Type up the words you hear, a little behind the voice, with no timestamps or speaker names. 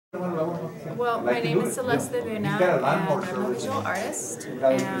Well, my name is Celeste and I'm a visual artist,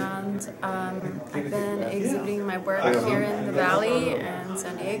 and I've been exhibiting my work here in the Valley and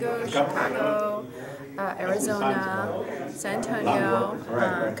San Diego, Chicago, Arizona, San Antonio,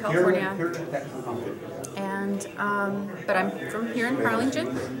 California, and but I'm from here in Harlingen,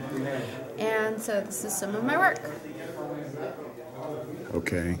 and so this is some of my work.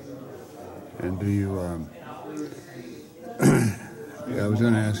 Okay. And do you, yeah, I was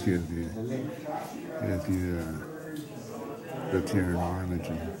going to ask you if you lived here in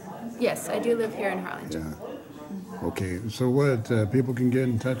Harlingen. Yes, I do live here in Harlingen. Yeah. Okay. So what, people can get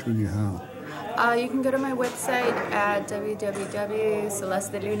in touch with you how? You can go to my website at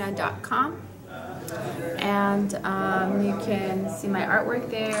www.celesteluna.com, and you can see my artwork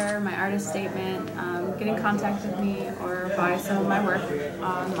there, my artist statement, get in contact with me, or buy some of my work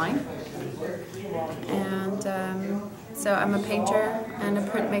online. And so I'm a painter and a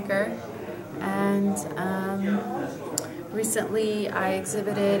printmaker, and recently I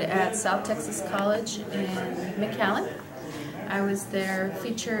exhibited at South Texas College in McAllen. I was their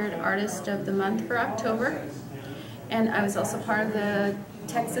featured artist of the month for October, and I was also part of the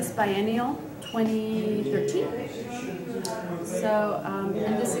Texas Biennial 2013. So,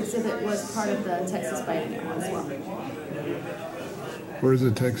 and this exhibit was part of the Texas Biennial as well. Where's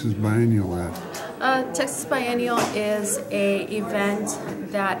the Texas Biennial at? Texas Biennial is a event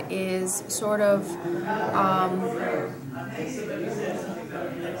that is sort of,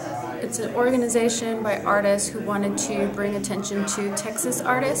 it's an organization by artists who wanted to bring attention to Texas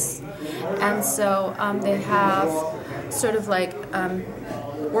artists, and so they have sort of like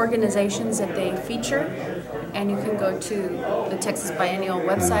organizations that they feature, and you can go to the Texas Biennial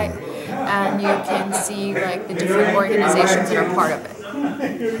website and you can see like the different organizations that are part of it.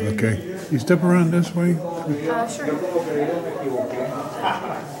 Okay. You step around this way? Sure.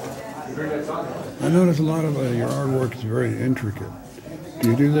 I notice a lot of your artwork is very intricate. Do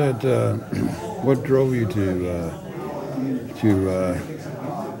you do that? What drove you to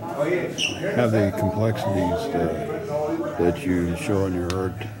have the complexities that you show in your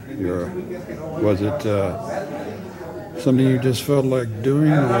art? Was it something you just felt like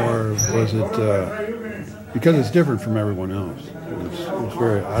doing, or was it because it's different from everyone else? It's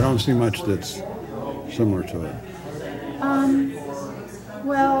very. I don't see much that's similar to it.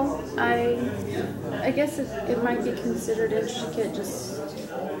 Well, I guess it might be considered intricate. Just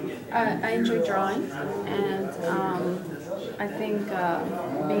I enjoy drawing, and I think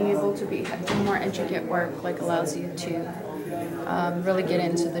being able to do more intricate work like allows you to really get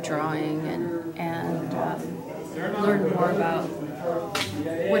into the drawing and learn more about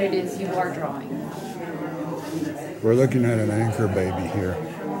what it is you are drawing. We're looking at an anchor baby here.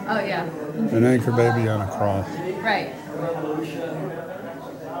 Oh yeah. An anchor baby on a cross. Right.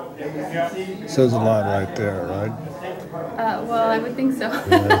 Says a lot right there, right? Well, I would think so.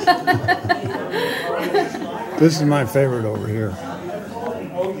 Yes. This is my favorite over here.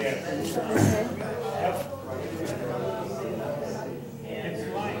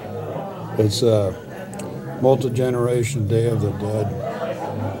 It's a multi-generation Day of the Dead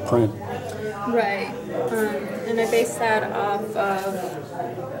print. Right. And I based that off of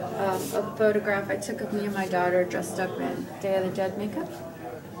a photograph I took of me and my daughter dressed up in Day of the Dead makeup.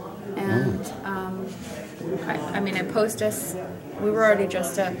 And I mean, I posed us. We were already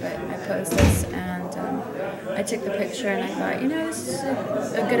dressed up, but I posed us, and I took the picture, and I thought, you know, this is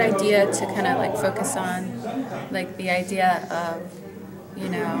a good idea to kind of like focus on, like the idea of, you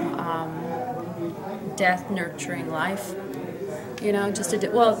know, death nurturing life. You know, just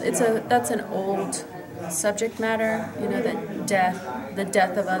that's an old subject matter. You know, that the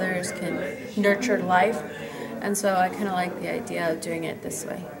death of others can nurture life, and so I kind of like the idea of doing it this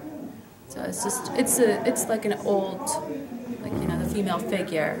way. So it's like an old, like, you know, the female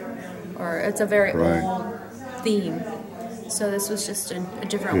figure, or it's a very old theme. So this was just a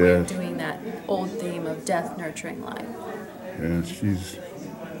different way of doing that old theme of death nurturing life. Yeah, she's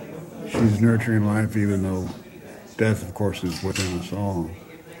nurturing life, even though death, of course, is within us all.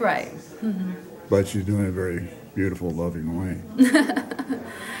 Right. Mm-hmm. But she's doing it in a very beautiful, loving way.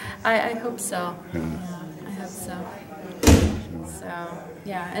 I hope so. Yeah. I hope so. So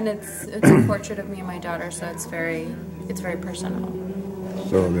yeah, and it's a portrait of me and my daughter, so it's very personal.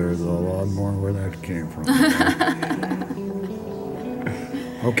 So there's a lot more where that came from.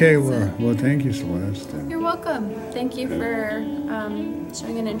 Okay, well, thank you, Celeste. You're welcome. Thank you for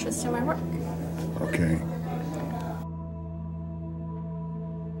showing an interest in my work. Okay.